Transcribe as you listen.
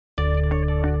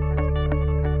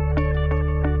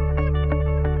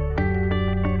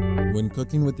When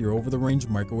cooking with your over-the-range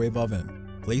microwave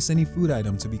oven, place any food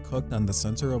item to be cooked on the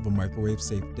center of a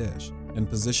microwave-safe dish and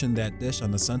position that dish on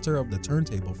the center of the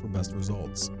turntable for best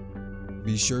results.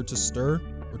 Be sure to stir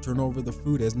or turn over the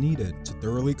food as needed to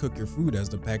thoroughly cook your food as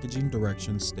the packaging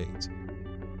directions state.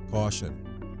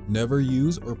 Caution: never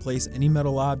use or place any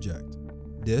metal object,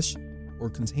 dish, or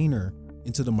container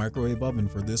into the microwave oven,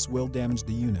 for this will damage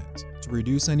the unit. To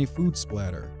reduce any food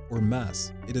splatter or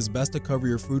mess, it is best to cover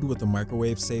your food with a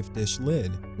microwave-safe dish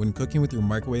lid when cooking with your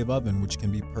microwave oven, which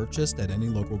can be purchased at any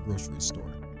local grocery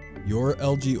store. Your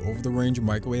LG over-the-range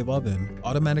microwave oven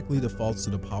automatically defaults to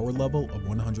the power level of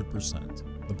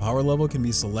 100%. The power level can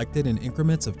be selected in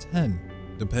increments of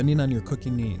 10, depending on your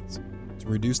cooking needs. To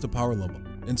reduce the power level,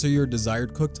 enter your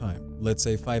desired cook time, let's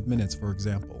say 5 minutes for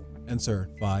example. Enter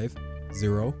 5,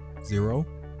 0, 0.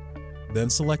 Then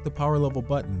select the power level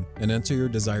button and enter your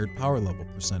desired power level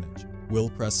percentage. We'll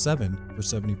press 7 for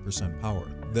 70% power,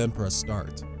 then press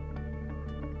start.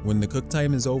 When the cook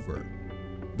time is over,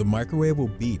 the microwave will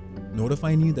beep,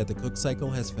 notifying you that the cook cycle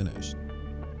has finished.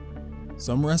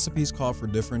 Some recipes call for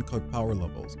different cook power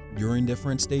levels during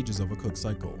different stages of a cook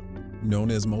cycle,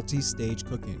 known as multi-stage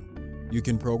cooking. You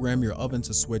can program your oven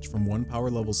to switch from one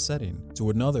power level setting to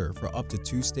another for up to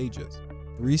 2 stages.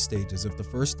 3 stages if the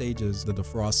first stage is the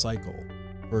defrost cycle.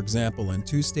 For example, in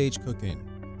 2-stage cooking,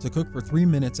 to cook for 3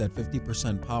 minutes at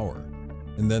 50% power,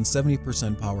 and then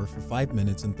 70% power for 5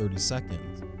 minutes and 30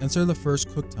 seconds. Enter the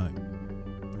first cook time,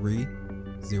 3,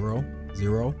 0,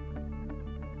 0,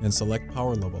 and select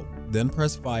power level. Then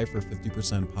press 5 for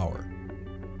 50% power.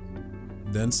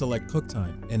 Then select cook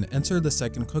time and enter the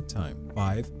second cook time,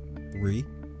 5, 3,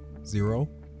 0,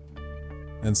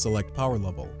 and select power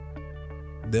level.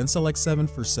 Then select 7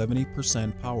 for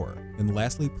 70% power, and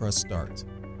lastly press start.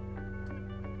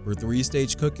 For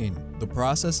 3-stage cooking, the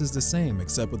process is the same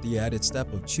except with the added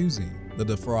step of choosing the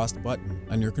defrost button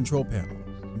on your control panel,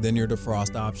 then your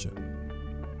defrost option.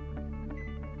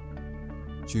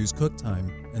 Choose cook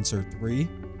time, enter 3,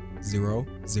 0,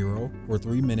 0 for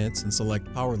 3 minutes and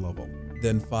select power level,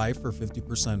 then 5 for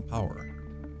 50% power.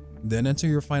 Then enter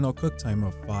your final cook time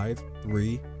of 5,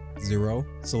 3, 0,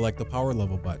 select the power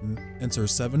level button, enter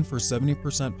 7 for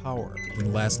 70% power,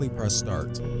 and lastly press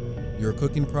start. Your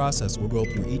cooking process will go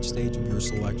through each stage of your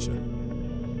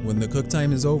selection. When the cook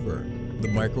time is over, the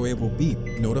microwave will beep,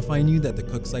 notifying you that the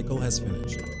cook cycle has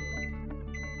finished.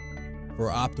 For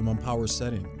optimum power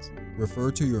settings, refer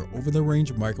to your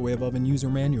over-the-range microwave oven user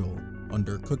manual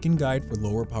under Cooking Guide for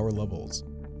lower power levels.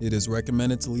 It is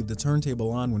recommended to leave the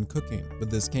turntable on when cooking,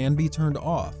 but this can be turned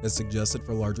off as suggested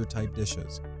for larger type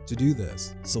dishes. To do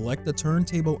this, select the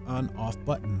turntable on/off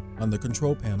button on the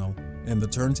control panel and the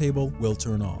turntable will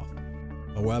turn off.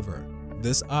 However,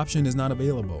 this option is not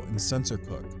available in Sensor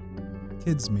Cook,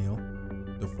 Kids Meal,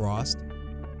 Defrost,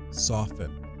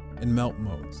 Soften, and Melt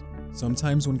modes.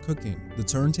 Sometimes when cooking, the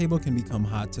turntable can become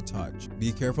hot to touch.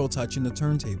 Be careful touching the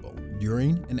turntable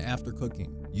during and after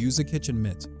cooking. Use a kitchen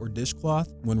mitt or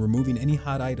dishcloth when removing any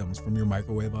hot items from your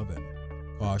microwave oven.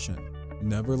 Caution: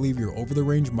 never leave your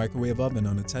over-the-range microwave oven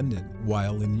unattended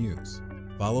while in use.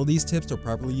 Follow these tips to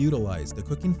properly utilize the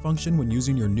cooking function when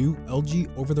using your new LG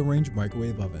over-the-range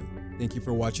microwave oven. Thank you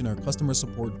for watching our customer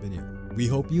support video. We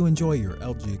hope you enjoy your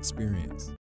LG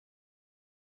experience.